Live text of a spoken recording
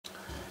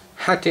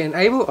how to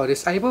enable or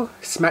disable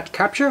Smart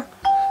Capture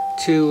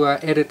to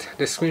edit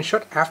the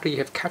screenshot after you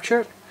have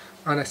captured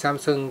on a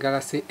Samsung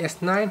Galaxy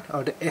S9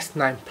 or the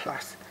S9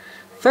 Plus.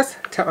 First,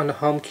 tap on the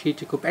home key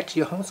to go back to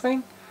your home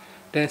screen.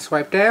 Then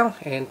swipe down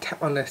and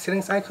tap on the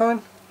settings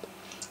icon.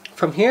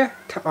 From here,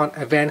 tap on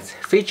advanced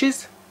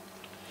features.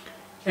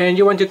 And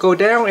you want to go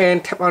down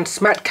and tap on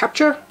Smart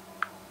Capture.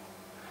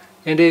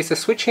 And there is a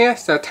switch here,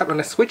 so tap on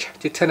the switch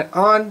to turn it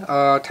on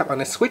or tap on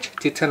the switch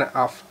to turn it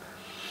off.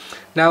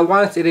 Now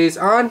once it is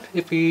on,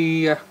 if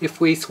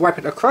we swipe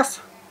it across,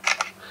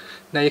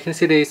 now you can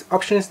see these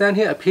options down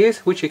here appears,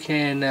 which you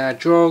can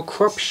draw,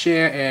 crop,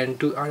 share and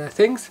do other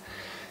things.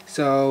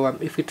 So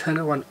if we turn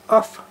it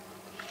off,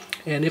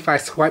 and if I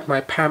swipe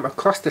my palm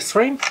across the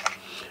screen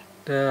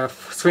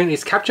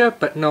is captured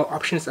but no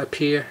options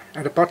appear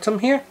at the bottom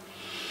here.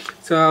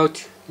 So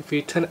if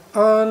we turn it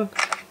on,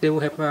 then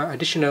we have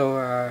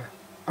additional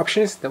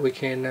options that we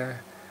can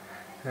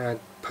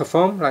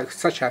perform, like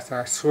such as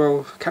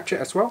scroll capture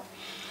as well.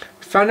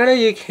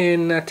 Finally, you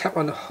can tap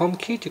on the home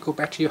key to go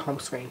back to your home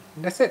screen.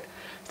 That's it.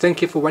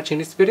 Thank you for watching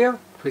this video.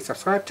 Please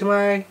subscribe to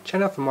my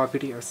channel for more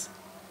videos.